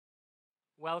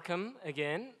Welcome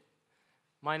again.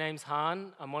 My name's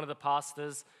Han. I'm one of the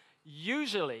pastors.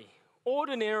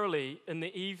 Ordinarily in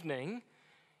the evening,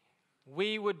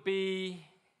 we would be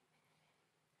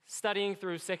studying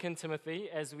through 2 Timothy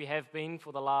as we have been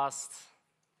for the last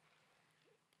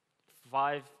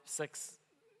 6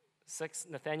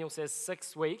 Nathaniel says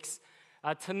 6 weeks.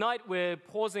 Tonight we're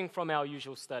pausing from our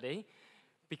usual study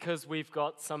because we've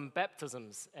got some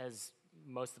baptisms, as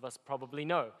most of us probably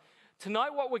know.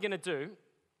 Tonight what we're going to do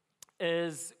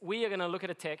is we are going to look at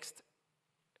a text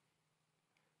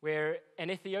where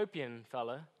an Ethiopian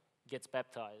fella gets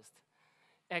baptized.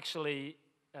 Actually,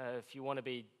 if you want to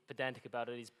be pedantic about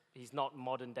it, he's not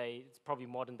modern day, it's probably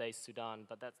modern day Sudan,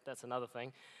 but that's another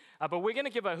thing. But we're going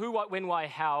to give a who, what, when, why,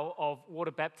 how of water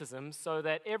baptism so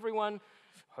that everyone,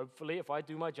 hopefully, if I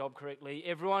do my job correctly,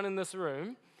 everyone in this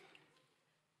room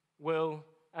will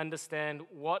understand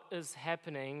what is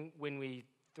happening when we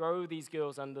throw these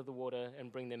girls under the water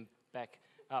and bring them back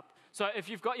up. So if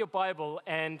you've got your Bible,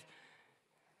 and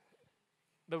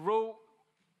the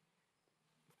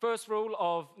first rule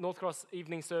of Northcross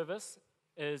evening service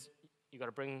is you've got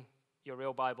to bring your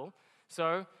real Bible.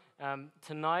 So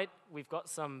tonight we've got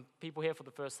some people here for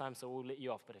the first time, so we'll let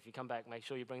you off. But if you come back, make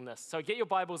sure you bring this. So get your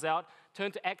Bibles out,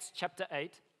 turn to Acts chapter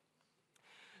 8.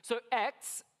 So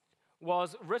Acts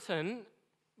was written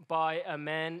by a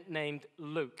man named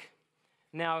Luke.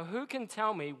 Now, who can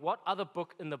tell me what other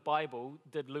book in the Bible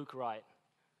did Luke write?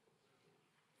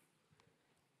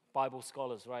 Bible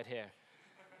scholars right here.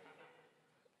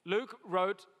 Luke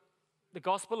wrote the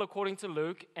Gospel according to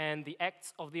Luke and the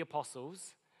Acts of the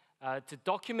Apostles to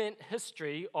document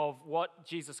history of what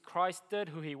Jesus Christ did,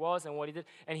 who he was, and what he did.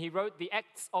 And he wrote the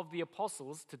Acts of the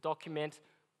Apostles to document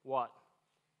what?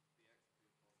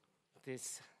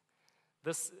 This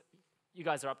you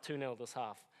guys are up 2-0 this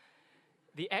half.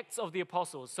 The Acts of the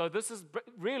Apostles. So this is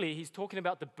really, he's talking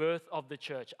about the birth of the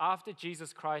church. After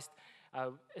Jesus Christ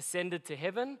ascended to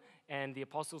heaven and the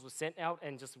apostles were sent out,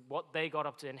 and just what they got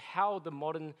up to and how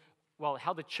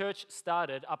the church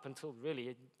started up until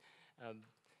really,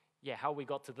 how we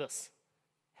got to this,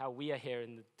 how we are here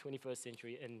in the 21st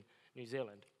century in New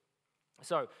Zealand.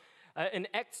 So in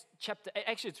Acts chapter,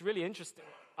 actually it's really interesting.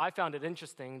 I found it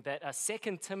interesting that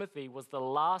 2 Timothy was the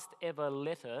last ever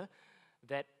letter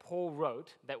that Paul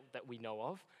wrote, that we know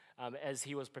of, as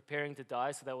he was preparing to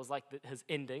die. So that was like his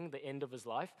ending, the end of his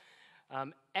life.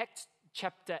 Acts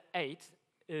chapter 8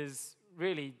 is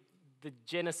really the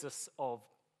genesis of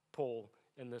Paul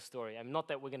in this story. And not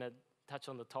that we're going to touch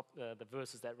on the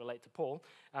verses that relate to Paul,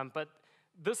 but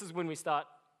this is when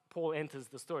Paul enters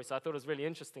the story. So I thought it was really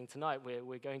interesting tonight where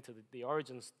we're going to the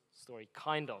origin story,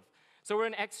 kind of. So we're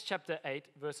in Acts chapter 8,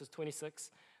 verses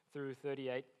 26 through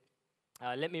 38.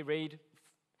 Let me read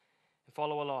and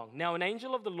follow along. Now an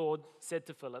angel of the Lord said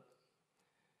to Philip,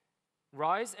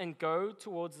 "Rise and go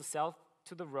towards the south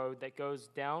to the road that goes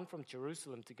down from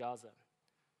Jerusalem to Gaza.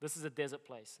 This is a desert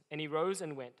place." And he rose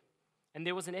and went. And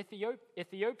there was an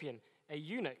Ethiopian, a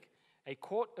eunuch, a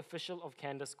court official of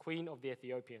Candace, queen of the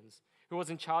Ethiopians, who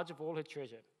was in charge of all her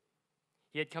treasure.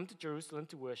 He had come to Jerusalem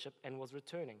to worship and was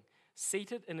returning.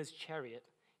 Seated in his chariot,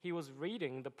 he was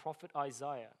reading the prophet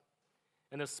Isaiah.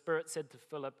 And the Spirit said to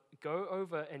Philip, "Go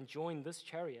over and join this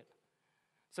chariot."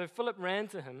 So Philip ran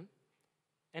to him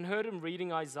and heard him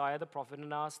reading Isaiah the prophet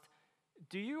and asked,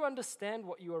 "Do you understand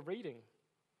what you are reading?"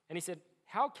 And he said,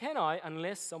 "How can I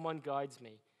unless someone guides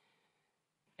me?"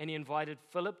 And he invited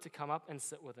Philip to come up and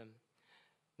sit with him.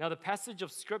 Now the passage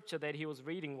of scripture that he was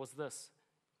reading was this: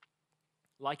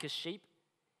 "Like a sheep,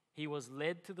 he was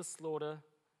led to the slaughter,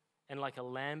 and like a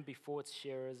lamb before its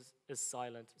shearers is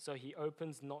silent, so he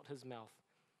opens not his mouth.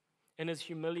 In his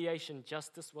humiliation,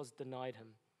 justice was denied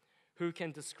him. Who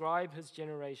can describe his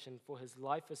generation? For his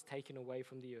life is taken away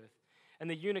from the earth." And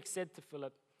the eunuch said to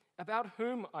Philip, "About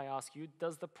whom, I ask you,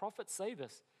 does the prophet say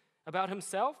this? About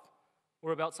himself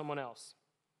or about someone else?"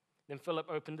 Then Philip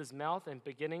opened his mouth, and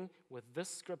beginning with this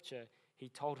scripture, he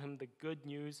told him the good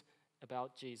news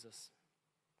about Jesus.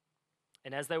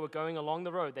 And as they were going along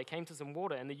the road, they came to some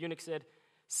water, and the eunuch said,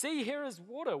 "See, here is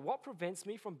water. What prevents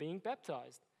me from being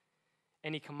baptized?"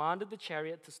 And he commanded the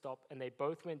chariot to stop, and they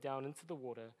both went down into the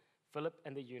water, Philip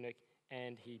and the eunuch,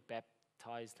 and he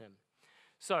baptized him.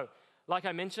 So, like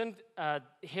I mentioned,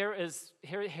 here is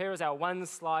our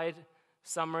one-slide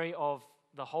summary of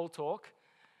the whole talk,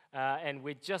 and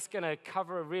we're just going to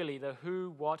cover really the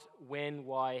who, what, when,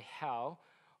 why, how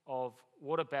of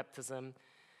water baptism,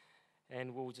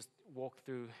 and we'll just walk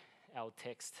through our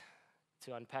text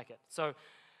to unpack it. So,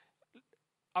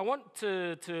 I want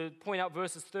to point out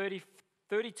verses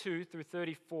 32 through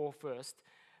 34 first.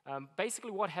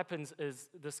 Basically what happens is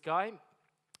this guy,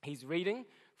 He's reading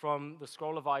from the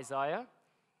scroll of Isaiah,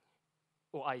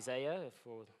 or Isaiah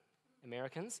for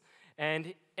Americans,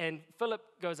 and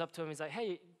Philip goes up to him. He's like,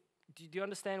 "Hey, do you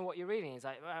understand what you're reading?" He's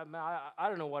like, "I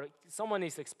don't know what. Someone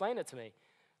needs to explain it to me."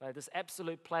 This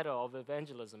absolute platter of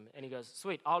evangelism. And he goes,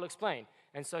 "Sweet, I'll explain."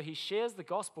 And so he shares the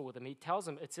gospel with him. He tells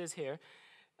him, it says here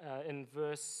in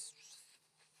verse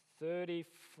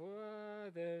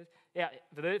 34,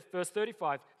 verse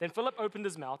 35, "Then Philip opened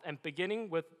his mouth, and beginning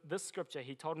with this scripture,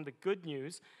 he told him the good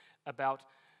news about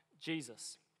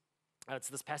Jesus." It's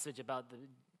this passage about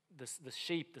the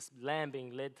sheep, this lamb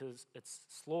being led to its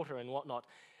slaughter and whatnot.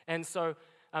 And so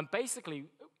basically,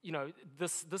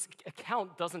 this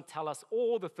account doesn't tell us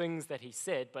all the things that he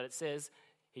said, but it says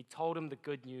he told him the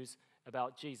good news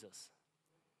about Jesus.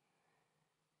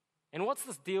 And what's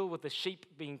this deal with the sheep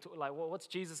being, what's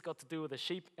Jesus got to do with the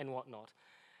sheep and whatnot?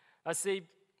 I see,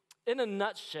 in a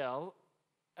nutshell,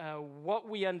 what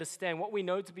we understand, what we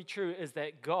know to be true is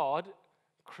that God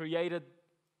created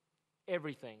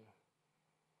everything.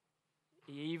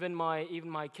 Even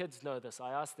my kids know this.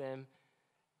 I ask them,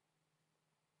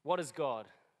 "What is God?"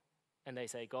 And they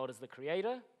say, "God is the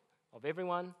creator of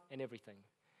everyone and everything."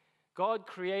 God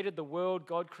created the world.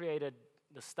 God created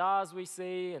the stars we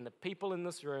see and the people in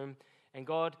this room. And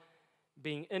God,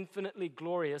 being infinitely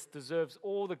glorious, deserves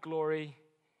all the glory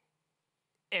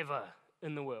ever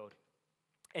in the world.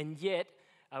 And yet,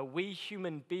 we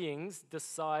human beings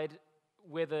decide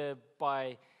whether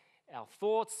by our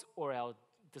thoughts or our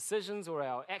decisions or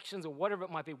our actions or whatever it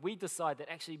might be, we decide that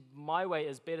actually my way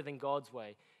is better than God's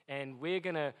way. And we're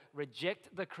going to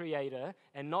reject the Creator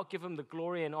and not give him the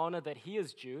glory and honor that he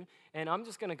is due. And I'm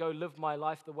just going to go live my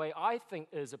life the way I think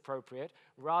is appropriate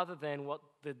rather than what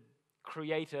the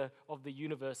Creator of the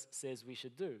universe says we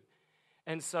should do.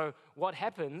 And so what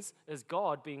happens is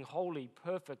God, being holy,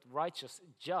 perfect, righteous,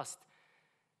 just,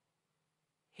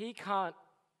 he can't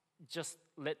just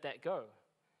let that go.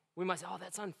 We might say, "Oh,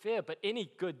 that's unfair," but any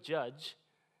good judge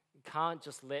can't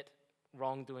just let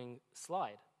wrongdoing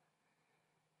slide.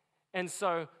 And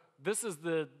so this is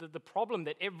the problem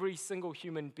that every single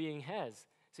human being has.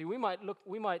 See,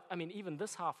 even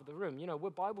this half of the room, we're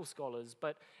Bible scholars,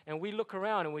 and we look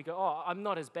around and we go, "Oh, I'm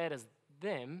not as bad as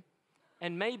them,"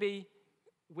 and maybe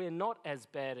we're not as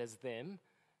bad as them,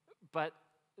 but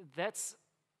that's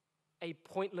a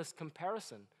pointless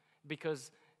comparison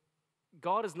because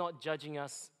God is not judging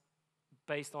us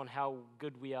based on how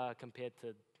good we are compared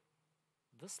to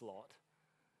this lot,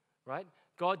 right?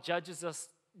 God judges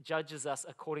us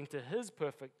according to his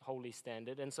perfect holy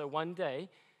standard. And so one day,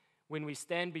 when we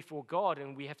stand before God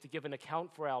and we have to give an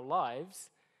account for our lives,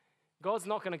 God's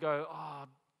not going to go,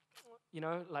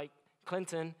 like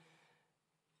Clinton,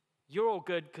 you're all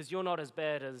good because you're not as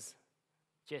bad as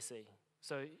Jesse.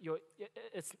 So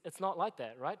it's not like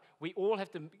that, right? We all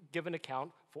have to give an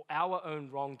account for our own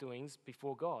wrongdoings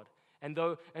before God. And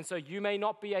so you may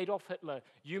not be Adolf Hitler,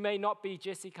 you may not be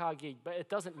Jesse Cargill, but it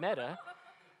doesn't matter.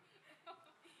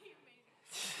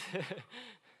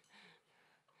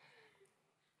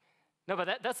 No,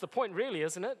 but that's the point really,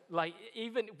 isn't it? Like,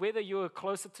 even whether you're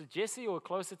closer to Jesse or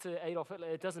closer to Adolf Hitler,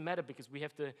 it doesn't matter because we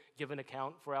have to give an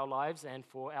account for our lives and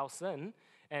for our sin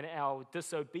and our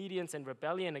disobedience and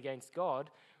rebellion against God.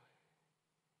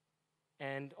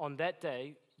 And on that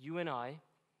day, you and I,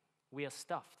 we are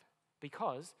stuffed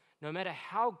because no matter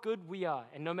how good we are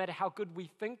and no matter how good we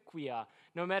think we are,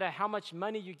 no matter how much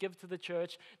money you give to the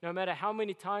church, no matter how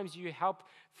many times you help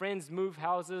friends move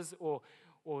houses or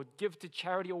give to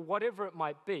charity or whatever it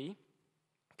might be,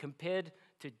 compared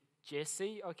to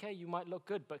Jesse, okay, you might look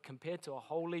good, but compared to a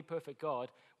holy, perfect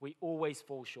God, we always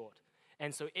fall short.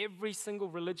 And so every single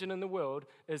religion in the world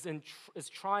is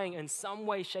trying in some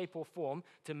way, shape, or form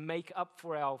to make up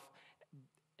for our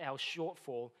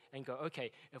shortfall and go,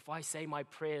 okay, if I say my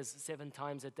prayers 7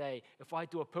 times a day, if I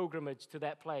do a pilgrimage to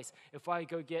that place, if I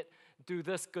do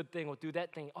this good thing or do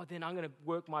that thing, then I'm going to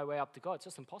work my way up to God. It's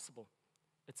just impossible.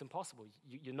 It's impossible.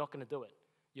 You're not going to do it.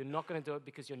 You're not going to do it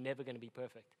because you're never going to be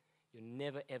perfect. You're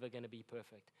never, ever going to be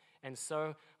perfect. And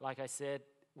so, like I said,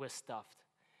 we're stuffed.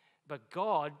 But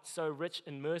God, so rich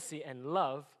in mercy and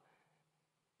love,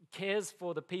 cares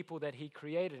for the people that he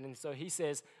created. And so he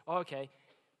says, okay,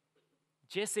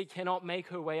 Jessie cannot make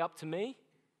her way up to me.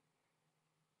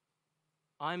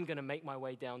 I'm going to make my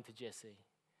way down to Jessie.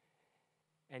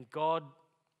 And God,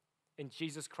 in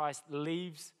Jesus Christ,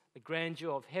 leaves the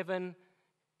grandeur of heaven,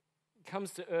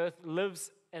 comes to earth,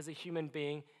 lives as a human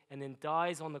being, and then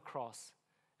dies on the cross,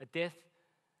 a death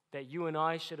that you and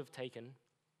I should have taken.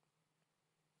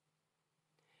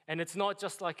 And it's not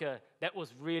just like that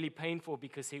was really painful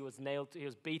because he was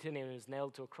beaten and he was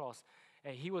nailed to a cross.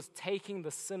 And he was taking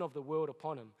the sin of the world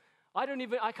upon him.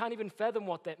 I can't even fathom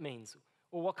what that means,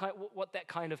 or what that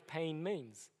kind of pain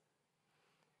means.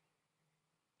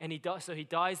 And he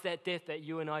dies that death that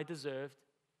you and I deserved.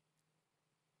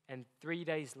 And 3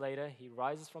 days later, he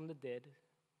rises from the dead,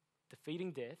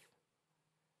 defeating death.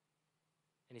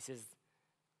 And he says,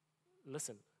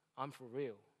 listen, I'm for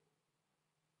real.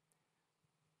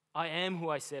 I am who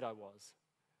I said I was.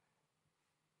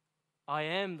 I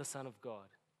am the Son of God.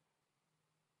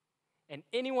 And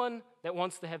anyone that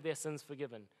wants to have their sins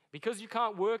forgiven, because you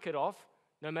can't work it off,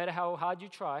 no matter how hard you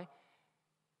try,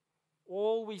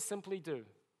 all we simply do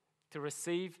to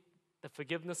receive the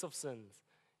forgiveness of sins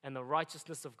and the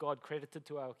righteousness of God credited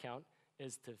to our account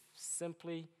is to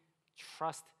simply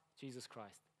trust Jesus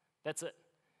Christ. That's it.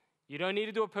 You don't need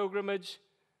to do a pilgrimage.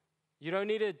 You don't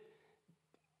need to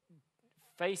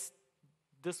face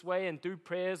this way and do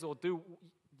prayers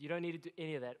you don't need to do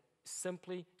any of that.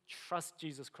 Simply trust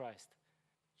Jesus Christ.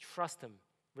 Trust him.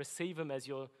 Receive him as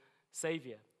your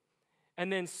Savior.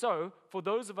 And then for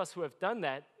those of us who have done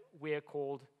that, we're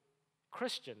called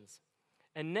Christians.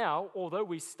 And now, although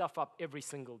we stuff up every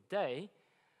single day,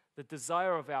 the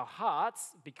desire of our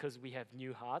hearts, because we have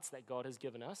new hearts that God has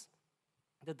given us,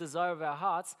 the desire of our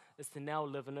hearts is to now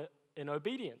live in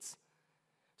obedience.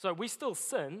 So we still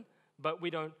sin, but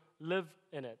we don't live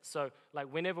in it. So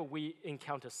like whenever we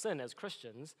encounter sin as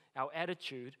Christians, our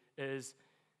attitude is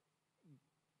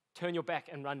turn your back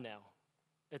and run now.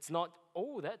 It's not,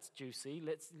 oh, that's juicy,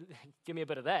 give me a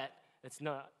bit of that. It's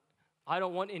not, I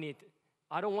don't want anything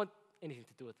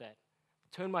to do with that.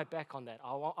 Turn my back on that.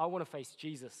 I want to face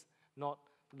Jesus, not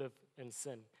live in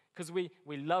sin. Because we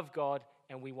love God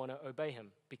and we want to obey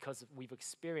him because we've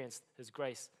experienced his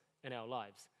grace in our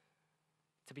lives.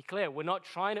 To be clear, we're not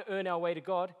trying to earn our way to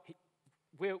God.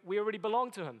 We already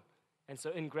belong to him. And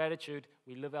so in gratitude,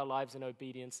 we live our lives in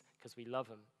obedience because we love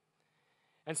him.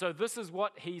 And so this is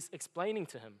what he's explaining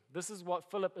to him. This is what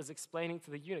Philip is explaining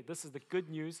to the eunuch. This is the good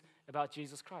news about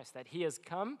Jesus Christ, that he has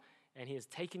come and he has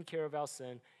taken care of our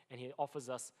sin and he offers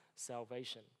us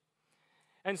salvation.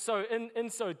 And so in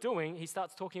so doing, he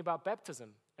starts talking about baptism.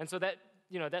 And so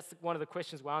that's one of the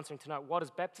questions we're answering tonight. What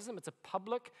is baptism? It's a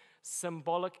public,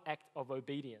 symbolic act of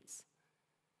obedience.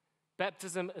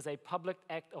 Baptism is a public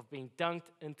act of being dunked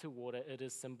into water. It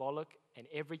is symbolic, and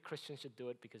every Christian should do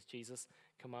it because Jesus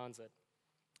commands it.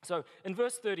 So in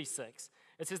verse 36,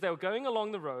 it says they were going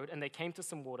along the road, and they came to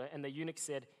some water, and the eunuch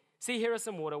said, "See, here is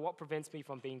some water. What prevents me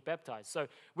from being baptized?" So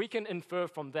we can infer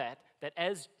from that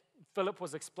as Philip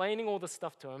was explaining all this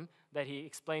stuff to him, that he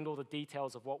explained all the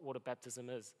details of what water baptism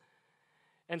is.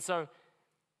 And so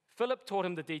Philip taught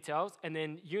him the details, and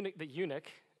then the eunuch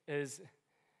is,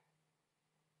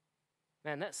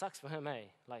 man, that sucks for him, eh?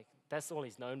 Like, that's all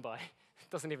he's known by.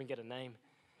 Doesn't even get a name.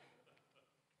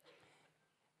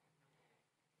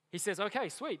 He says, okay,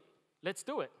 sweet, let's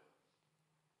do it.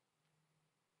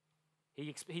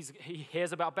 He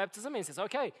hears about baptism and he says,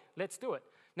 okay, let's do it.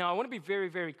 Now, I want to be very,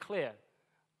 very clear.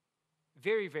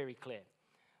 Very, very clear.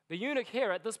 The eunuch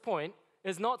here at this point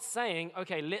is not saying,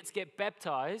 okay, let's get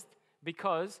baptized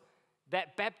because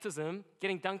that baptism,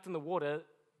 getting dunked in the water,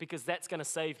 because that's going to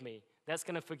save me. That's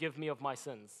going to forgive me of my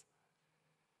sins.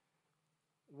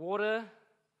 Water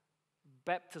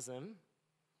baptism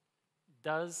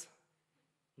does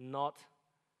not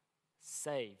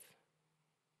save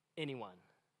anyone.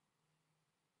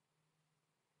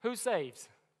 Who saves?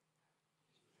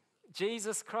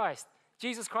 Jesus Christ.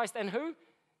 Jesus Christ and who?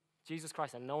 Jesus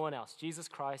Christ and no one else. Jesus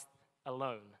Christ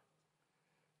alone.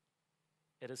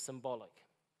 It is symbolic.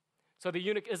 So the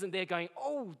eunuch isn't there going,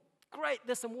 oh, great,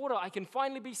 there's some water. I can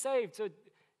finally be saved. So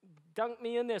dunk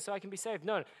me in there so I can be saved.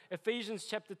 No, Ephesians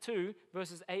chapter 2,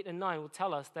 verses 8 and 9 will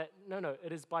tell us that, no,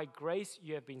 it is by grace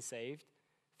you have been saved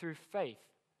through faith.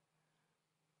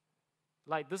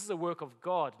 Like, this is a work of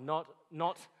God, not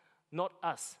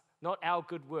us, not our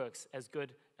good works, as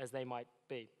good as they might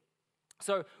be.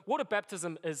 So water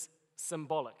baptism is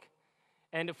symbolic.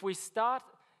 And if we start,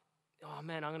 I'm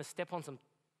going to step on some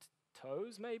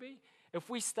toes maybe. If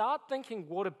we start thinking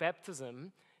water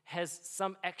baptism has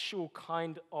some actual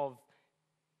kind of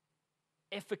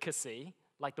efficacy,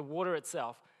 like the water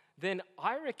itself, then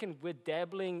I reckon we're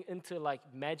dabbling into like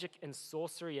magic and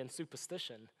sorcery and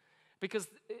superstition. Because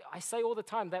I say all the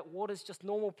time that water is just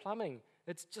normal plumbing.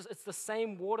 It's the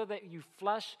same water that you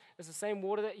flush. It's the same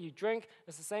water that you drink.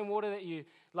 It's the same water that you,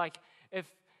 like,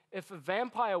 if a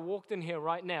vampire walked in here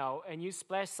right now and you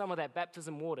splash some of that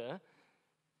baptism water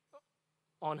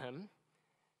on him,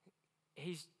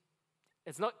 he's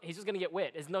just going to get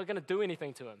wet. It's not going to do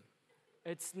anything to him.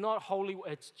 It's not holy,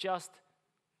 it's just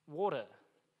water.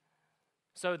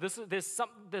 So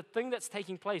the thing that's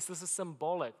taking place, this is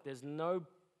symbolic. There's no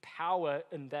power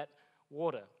in that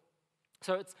water.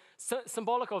 So it's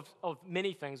symbolic of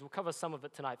many things. We'll cover some of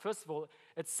it tonight. First of all,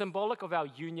 it's symbolic of our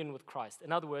union with Christ.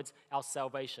 In other words, our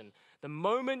salvation. The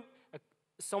moment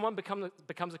someone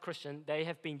becomes a Christian, they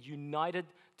have been united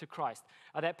to Christ.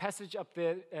 That passage up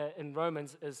there in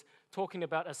Romans is talking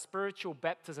about a spiritual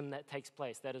baptism that takes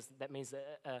place. That means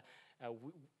that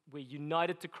we're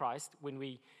united to Christ when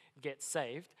we get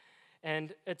saved.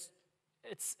 And it's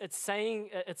saying,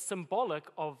 it's symbolic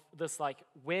of this, like,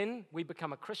 when we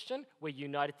become a Christian, we're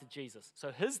united to Jesus.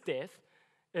 So his death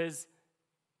is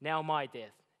now my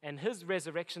death, and his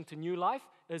resurrection to new life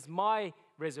is my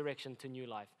resurrection to new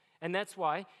life. And that's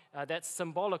why that's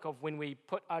symbolic of when we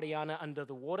put Ariana under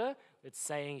the water. It's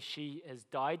saying she has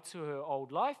died to her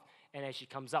old life, and as she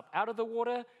comes up out of the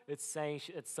water, it's saying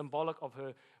it's symbolic of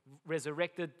her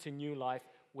resurrected to new life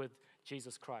with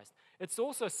Jesus Christ. It's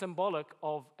also symbolic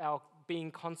of our being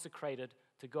consecrated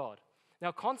to God.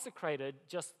 Now, consecrated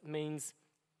just means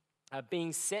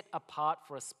being set apart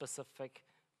for a specific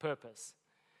purpose.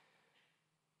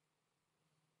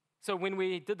 So when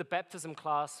we did the baptism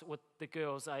class with the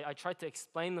girls, I tried to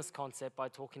explain this concept by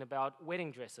talking about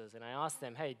wedding dresses. And I asked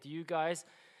them, hey, do you guys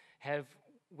have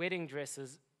wedding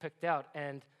dresses picked out?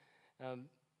 And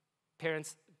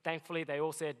parents, thankfully, they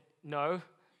all said no.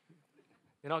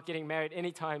 They're not getting married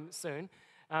anytime soon.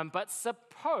 But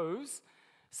suppose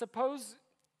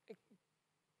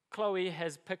Chloe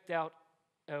has picked out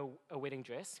a wedding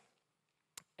dress,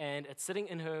 and it's sitting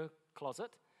in her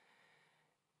closet.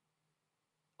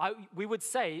 We would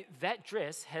say that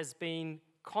dress has been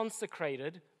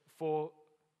consecrated for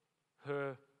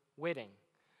her wedding.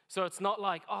 So it's not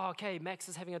like, oh, okay, Max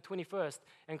is having a 21st,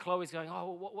 and Chloe's going,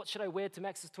 oh, what should I wear to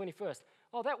Max's 21st?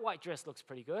 Oh, that white dress looks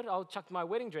pretty good. I'll chuck my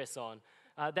wedding dress on.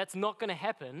 That's not going to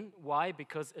happen. Why?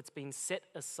 Because it's been set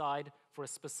aside for a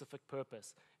specific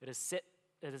purpose. It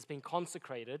has been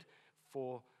consecrated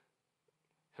for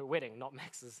her wedding, not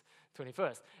Max's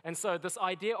 21st. And so this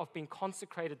idea of being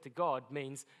consecrated to God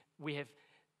means we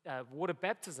have water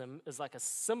baptism is like a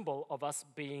symbol of us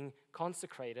being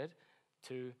consecrated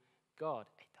to God.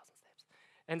 8,000 steps.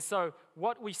 And so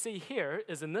what we see here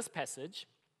is in this passage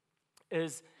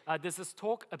is there's this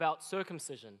talk about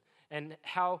circumcision and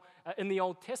how in the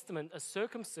Old Testament a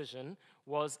circumcision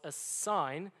was a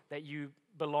sign that you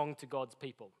belong to God's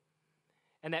people.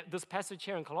 And that this passage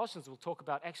here in Colossians will talk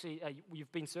about actually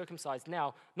you've been circumcised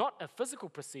now, not a physical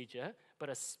procedure, but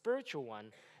a spiritual one.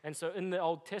 And so in the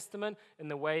Old Testament, in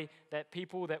the way that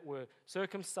people that were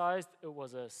circumcised, it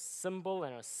was a symbol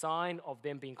and a sign of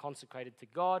them being consecrated to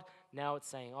God. Now it's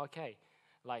saying, okay,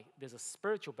 like there's a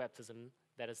spiritual baptism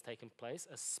that has taken place,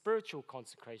 a spiritual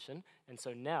consecration, and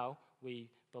so now we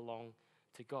belong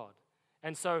to God.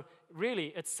 And so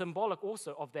really it's symbolic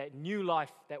also of that new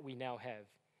life that we now have.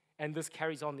 And this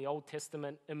carries on the Old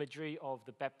Testament imagery of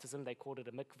the baptism. They called it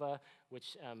a mikvah,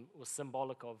 which was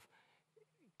symbolic of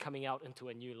coming out into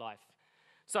a new life.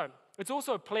 So it's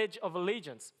also a pledge of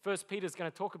allegiance. First Peter is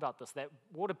going to talk about this, that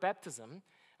water baptism,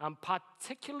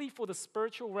 particularly for the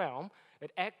spiritual realm,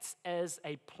 it acts as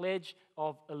a pledge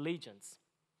of allegiance.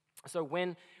 So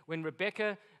when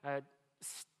Rebecca,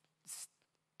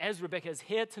 as Rebecca is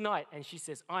here tonight and she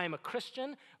says, I am a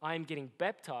Christian, I am getting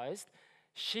baptized,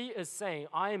 she is saying,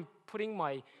 I am putting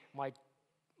my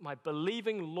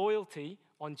believing loyalty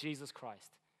on Jesus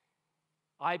Christ.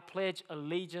 I pledge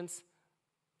allegiance,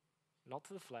 not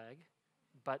to the flag,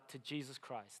 but to Jesus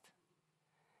Christ.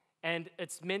 And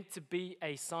it's meant to be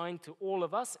a sign to all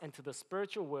of us and to the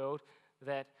spiritual world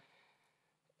that,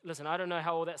 listen, I don't know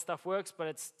how all that stuff works, but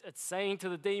it's saying to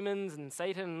the demons and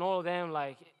Satan and all of them,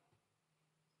 like,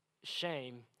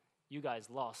 shame, you guys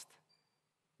lost.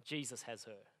 Jesus has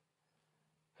her.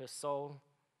 Her soul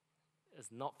is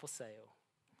not for sale.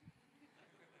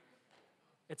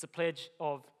 It's a pledge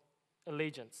of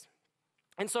allegiance.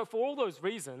 And so for all those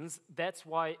reasons, that's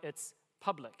why it's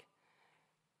public.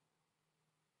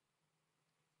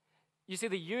 You see,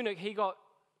 the eunuch, he got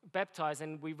baptized,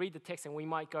 and we read the text and we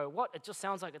might go, what? It just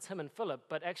sounds like it's him and Philip.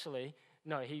 But actually,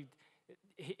 no,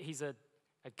 he's a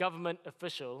government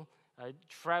official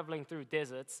traveling through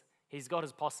deserts. He's got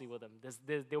his posse with him.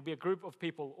 There'll be a group of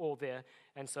people all there.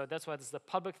 And so that's why this is a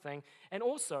public thing. And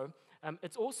also,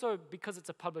 it's also, because it's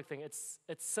a public thing, it's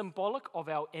symbolic of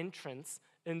our entrance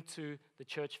into the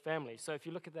church family. So if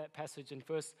you look at that passage in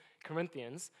 1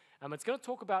 Corinthians, it's going to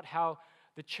talk about how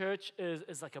the church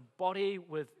is like a body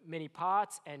with many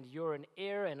parts, and you're an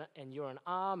ear, and you're an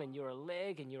arm, and you're a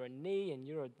leg, and you're a knee, and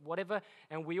you're a whatever.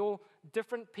 And we all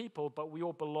different people, but we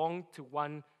all belong to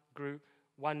one group,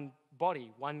 one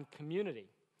body, one community.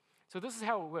 So this is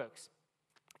how it works.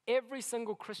 Every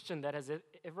single Christian that has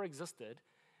ever existed,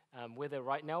 whether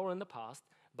right now or in the past,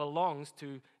 belongs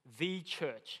to the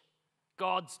church,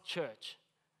 God's church.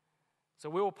 So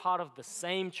we're all part of the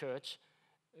same church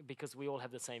because we all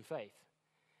have the same faith.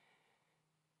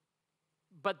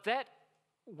 But that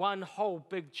one whole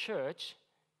big church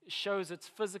shows its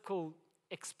physical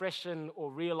expression or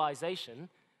realization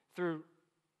through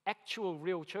actual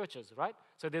real churches, right?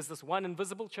 So there's this one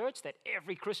invisible church that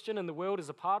every Christian in the world is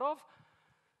a part of,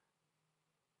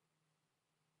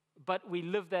 but we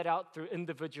live that out through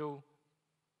individual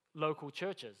local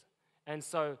churches. And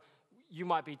so you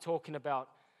might be talking about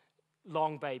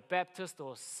Long Bay Baptist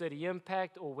or City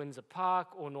Impact or Windsor Park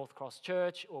or Northcross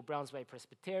Church or Browns Bay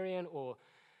Presbyterian or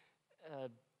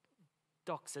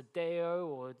Doxa Deo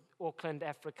or Auckland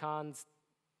Afrikaans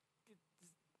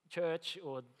Church,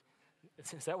 or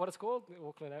is that what it's called?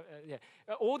 Auckland, yeah.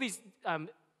 All these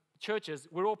churches,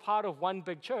 we're all part of one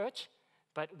big church,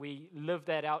 but we live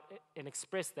that out and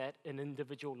express that in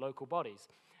individual local bodies.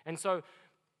 And so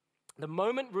the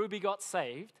moment Ruby got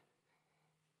saved,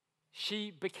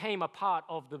 she became a part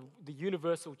of the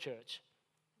universal church,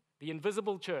 the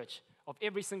invisible church of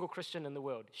every single Christian in the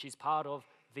world. She's part of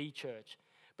the church.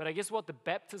 But I guess what the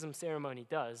baptism ceremony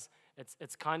does,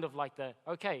 it's kind of like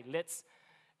okay, let's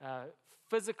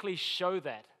physically show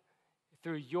that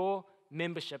through your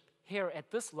membership here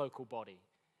at this local body.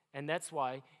 And that's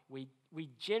why we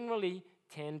generally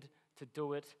tend to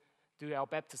do our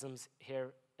baptisms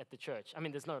here at the church. I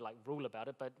mean, there's no rule about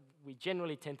it, but we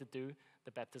generally tend to do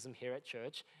the baptism here at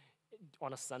church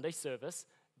on a Sunday service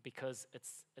because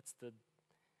it's the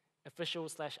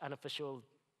official/unofficial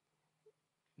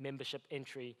membership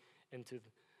entry into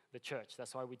the church.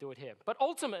 That's why we do it here. But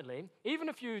ultimately, even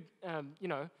if you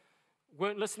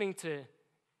weren't listening to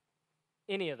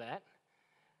any of that,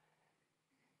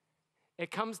 it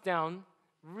comes down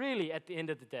really at the end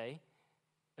of the day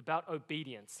about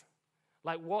obedience.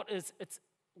 What is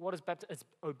baptism? It's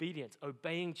obedience,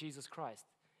 obeying Jesus Christ.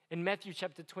 In Matthew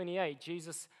chapter 28,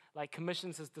 Jesus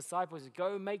commissions his disciples to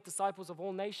go make disciples of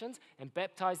all nations and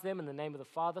baptize them in the name of the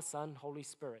Father, Son, Holy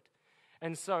Spirit.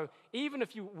 And so even if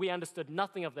we understood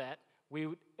nothing of that,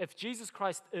 if Jesus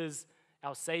Christ is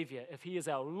our Savior, if he is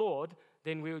our Lord,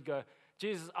 then we would go,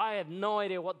 Jesus, I have no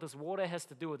idea what this water has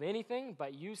to do with anything,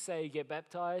 but you say get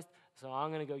baptized, so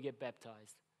I'm going to go get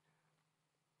baptized.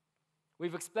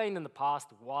 We've explained in the past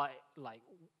why,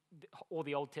 all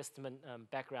the Old Testament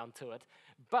background to it.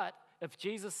 But if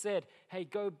Jesus said, hey,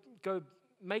 go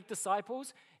make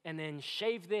disciples and then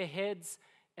shave their heads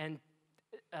and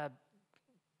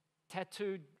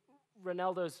tattoo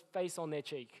Ronaldo's face on their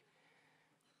cheek,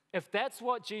 if that's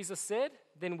what Jesus said,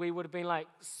 then we would have been like,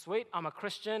 sweet, I'm a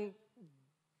Christian,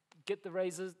 get the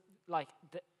razors.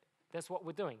 That's what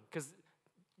we're doing. Because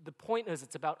the point is,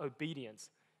 it's about obedience.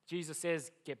 Jesus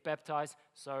says, get baptized,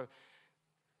 so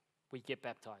we get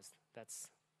baptized. That's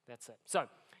it. So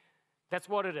that's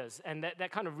what it is. And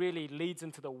that kind of really leads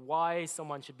into the why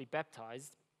someone should be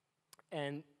baptized.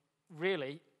 And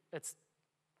really, it's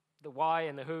the why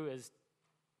and the who is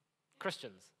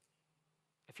Christians.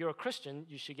 If you're a Christian,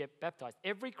 you should get baptized.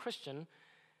 Every Christian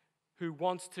who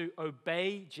wants to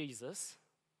obey Jesus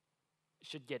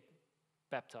should get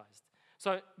baptized.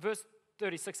 So verse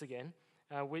 36 again,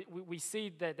 we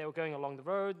see that they were going along the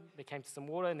road. They came to some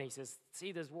water, and he says,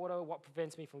 see, there's water. What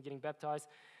prevents me from getting baptized?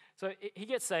 So he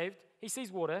gets saved. He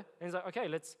sees water, and he's like, okay,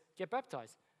 let's get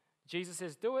baptized. Jesus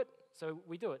says, do it, so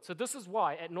we do it. So this is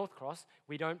why at Northcross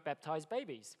we don't baptize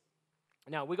babies.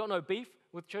 Now, we got no beef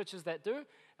with churches that do.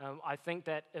 I think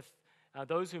that if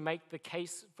those who make the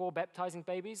case for baptizing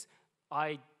babies,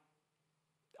 I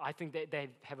think that they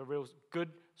have a real good,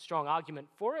 strong argument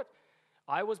for it.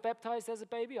 I was baptized as a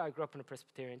baby. I grew up in a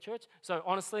Presbyterian church. So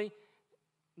honestly,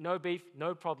 no beef,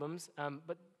 no problems.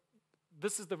 But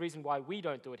this is the reason why we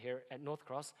don't do it here at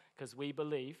Northcross, because we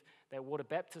believe that water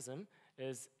baptism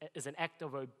is an act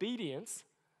of obedience,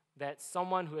 that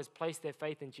someone who has placed their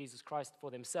faith in Jesus Christ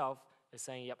for themselves is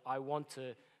saying, yep, I want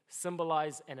to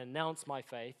symbolize and announce my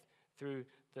faith through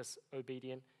this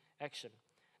obedient action.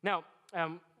 Now,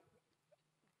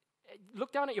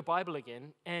 look down at your Bible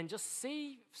again and just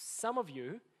see some of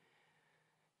your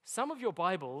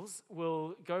Bibles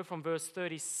will go from verse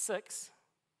 36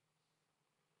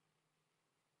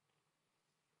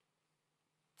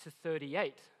 to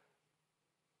 38.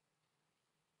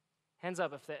 Hands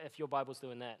up if your Bible's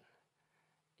doing that.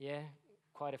 Yeah,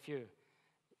 quite a few.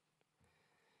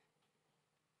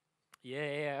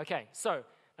 Yeah, okay. So,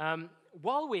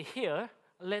 while we're here,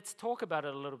 let's talk about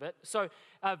it a little bit. So,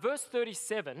 verse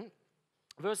 37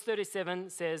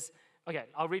 says, Okay,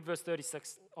 I'll read verse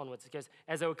 36 onwards. It goes,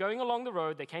 as they were going along the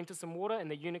road, they came to some water, and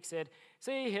the eunuch said,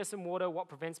 see, here's some water. What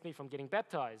prevents me from getting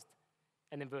baptized?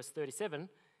 And then verse 37,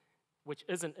 which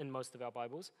isn't in most of our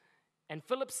Bibles. And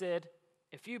Philip said,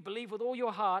 if you believe with all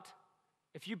your heart,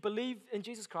 if you believe in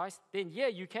Jesus Christ, then yeah,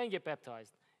 you can get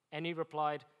baptized. And he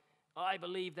replied, I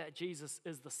believe that Jesus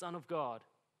is the Son of God.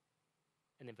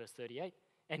 And then verse 38,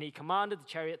 and he commanded the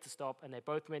chariot to stop, and they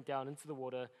both went down into the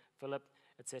water, Philip,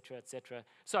 etc., etc.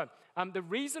 So the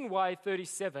reason why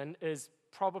 37 is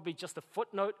probably just a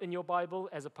footnote in your Bible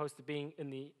as opposed to being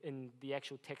in the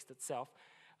actual text itself,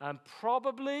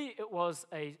 probably it was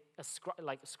a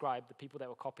scribe, the people that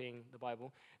were copying the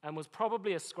Bible, and was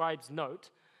probably a scribe's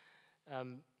note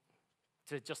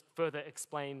to just further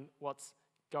explain what's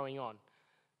going on.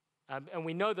 And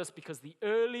we know this because the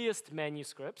earliest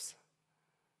manuscripts,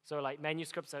 so like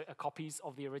manuscripts are copies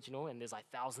of the original, and there's like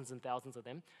thousands and thousands of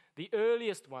them. The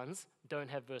earliest ones don't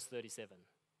have verse 37.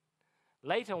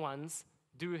 Later ones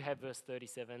do have verse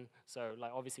 37, so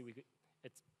like obviously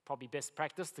it's probably best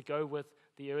practice to go with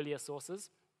the earlier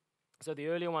sources. So the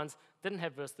earlier ones didn't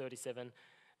have verse 37,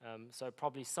 so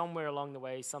probably somewhere along the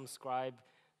way some scribe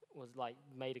was like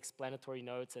made explanatory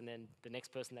notes, and then the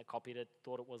next person that copied it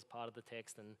thought it was part of the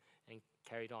text and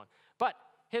carried on. But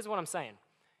here's what I'm saying.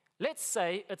 Let's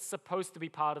say it's supposed to be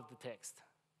part of the text,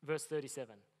 verse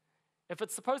 37. If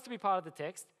it's supposed to be part of the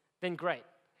text, then great.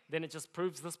 Then it just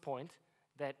proves this point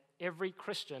that every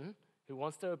Christian who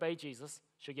wants to obey Jesus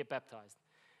should get baptized.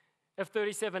 If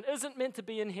 37 isn't meant to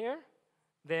be in here,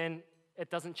 then it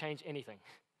doesn't change anything.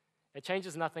 It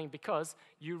changes nothing because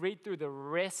you read through the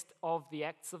rest of the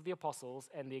Acts of the Apostles,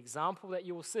 and the example that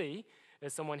you will see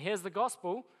is someone hears the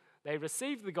gospel, they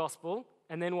receive the gospel,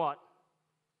 and then what?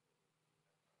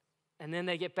 And then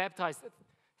they get baptized.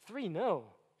 3-0.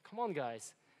 Come on,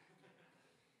 guys.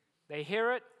 They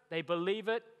hear it, they believe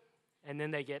it, and then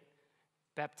they get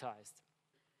baptized.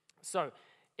 So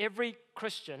every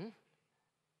Christian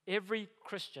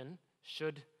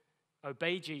should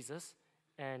obey Jesus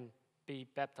and be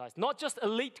baptized. Not just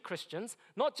elite Christians,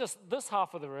 not just this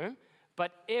half of the room,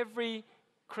 but every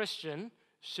Christian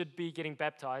should be getting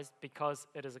baptized because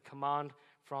it is a command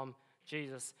from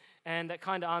Jesus. And that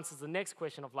kind of answers the next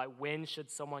question of like, when should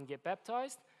someone get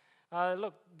baptized?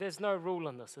 Look, there's no rule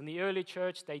on this. In the early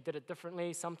church, they did it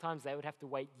differently. Sometimes they would have to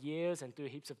wait years and do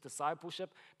heaps of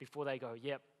discipleship before they go,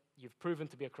 yep, you've proven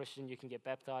to be a Christian, you can get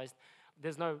baptized.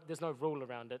 There's no rule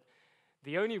around it.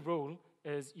 The only rule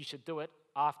is you should do it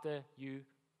after you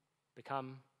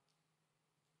become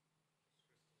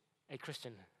a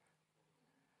Christian.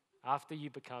 After you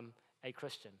become a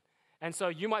Christian. And so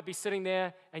you might be sitting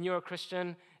there and you're a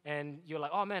Christian and you're like,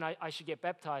 oh man, I should get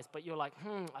baptized. But you're like,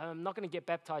 I'm not going to get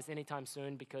baptized anytime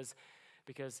soon because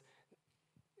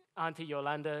Auntie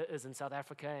Yolanda is in South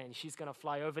Africa and she's going to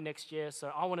fly over next year.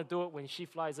 So I want to do it when she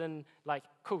flies in. Like,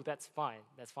 cool, that's fine.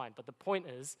 But the point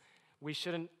is, we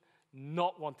shouldn't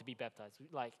not want to be baptized.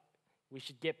 Like, we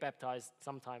should get baptized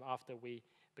sometime after we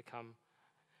become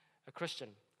a Christian.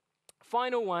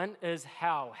 Final one is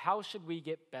how. How should we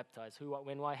get baptized? Who, what,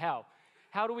 when, why, how?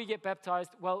 How do we get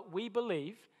baptized? Well, we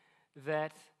believe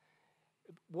that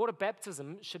water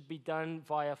baptism should be done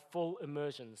via full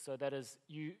immersion. So that is,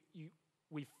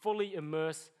 we fully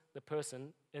immerse the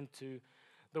person into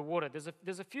the water.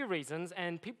 There's a few reasons,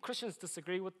 and Christians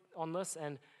disagree on this.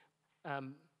 And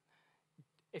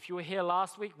if you were here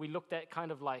last week, we looked at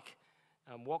kind of like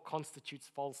what constitutes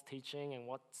false teaching and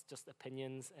what's just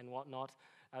opinions and whatnot.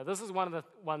 This is one of the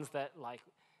ones that, like,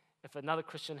 if another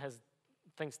Christian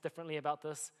thinks differently about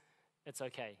this, it's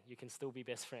okay. You can still be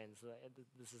best friends.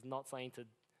 This is not something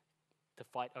to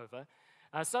fight over.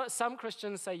 So some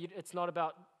Christians say it's not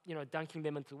about dunking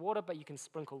them into water, but you can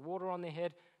sprinkle water on their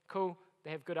head. Cool.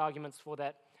 They have good arguments for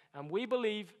that. We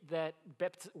believe that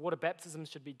water baptism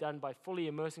should be done by fully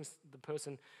immersing the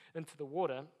person into the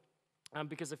water.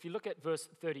 Because if you look at verse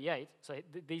 38, so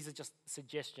these are just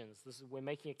suggestions. We're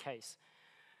making a case.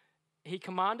 He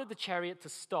commanded the chariot to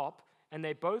stop, and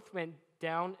they both went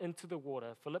down into the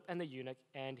water, Philip and the eunuch,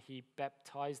 and he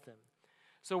baptized them.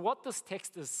 So what this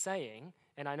text is saying,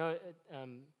 and I know,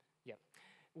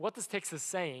 what this text is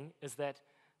saying is that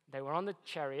they were on the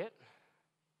chariot,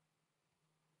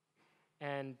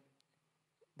 and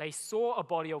they saw a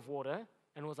body of water,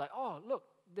 and was like, oh, look,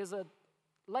 there's a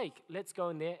lake. Let's go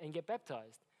in there and get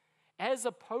baptized. As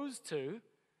opposed to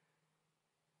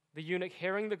the eunuch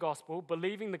hearing the gospel,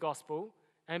 believing the gospel,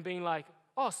 and being like,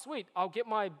 oh, sweet, I'll get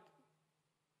my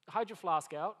hydro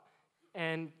flask out,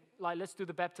 and let's do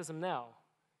the baptism now.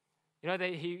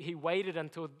 He waited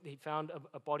until he found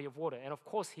a body of water, and of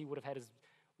course he would have had his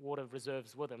water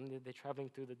reserves with him. They're traveling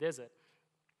through the desert.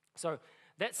 So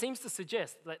that seems to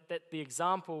suggest that the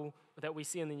example that we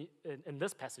see in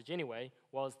this passage anyway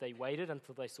was they waited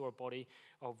until they saw a body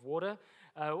of water.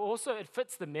 Also, it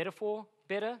fits the metaphor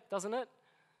better, doesn't it?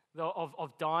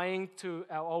 Of dying to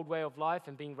our old way of life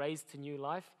and being raised to new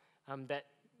life. That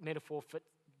metaphor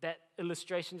that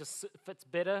illustration just fits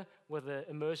better with an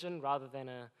immersion rather than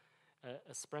a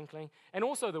sprinkling. And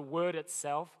also the word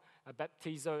itself,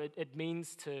 baptizo, it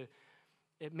means to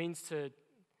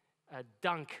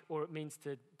dunk, or it means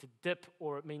to dip,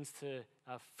 or it means to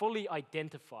fully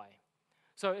identify.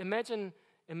 So imagine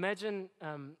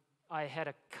I had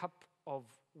a cup of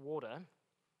water,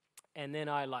 and then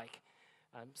I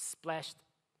splashed,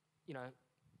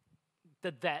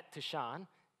 did that to Sean,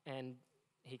 and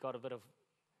he got a bit of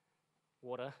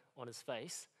water on his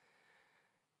face.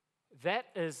 That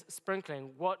is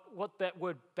sprinkling. What that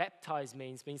word baptize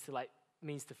means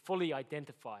to fully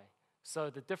identify.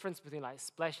 So the difference between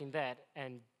splashing that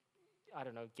and, I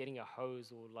don't know, getting a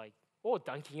hose or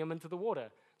dunking him into the water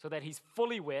so that he's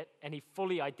fully wet and he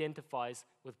fully identifies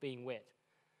with being wet.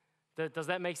 Does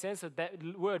that make sense? So that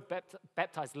word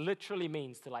baptize literally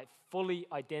means to fully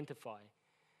identify.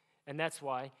 And that's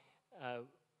why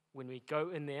when we go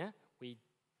in there, we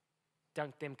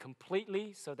dunk them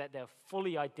completely so that they're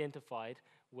fully identified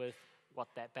with what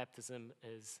that baptism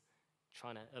is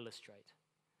trying to illustrate.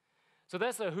 So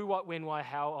that's the who, what, when, why,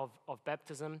 how of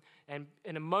baptism. And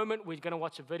in a moment, we're going to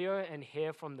watch a video and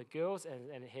hear from the girls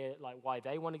and hear why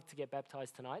they wanted to get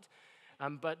baptized tonight.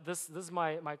 But this is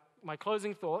my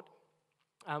closing thought.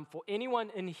 For anyone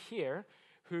in here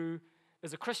who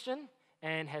is a Christian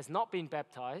and has not been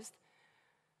baptized,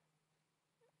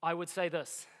 I would say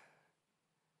this.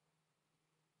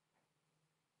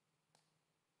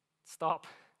 Stop.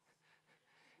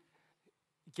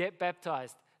 Get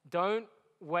baptized. Don't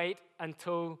wait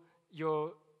until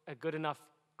you're a good enough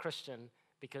Christian,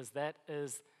 because that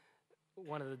is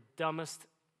one of the dumbest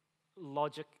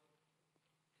logic.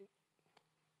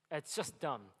 It's just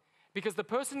dumb. Because the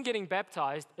person getting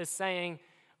baptized is saying,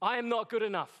 I am not good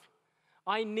enough.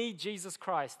 I need Jesus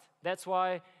Christ. That's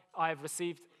why I've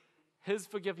received his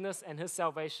forgiveness and his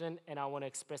salvation, and I want to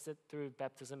express it through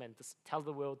baptism and tell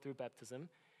the world through baptism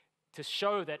to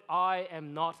show that I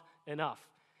am not enough.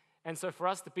 And so for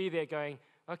us to be there going,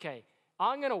 okay,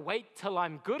 I'm going to wait till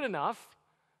I'm good enough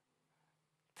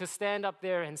to stand up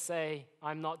there and say,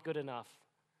 I'm not good enough.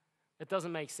 It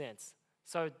doesn't make sense.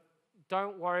 So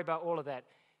don't worry about all of that.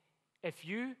 If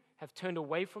you have turned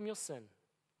away from your sin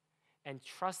and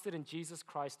trusted in Jesus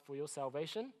Christ for your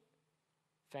salvation,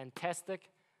 fantastic.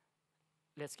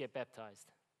 Let's get baptized.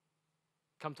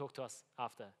 Come talk to us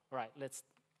after. All right, let's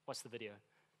watch the video.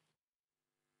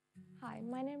 Hi,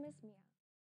 my name is Mia.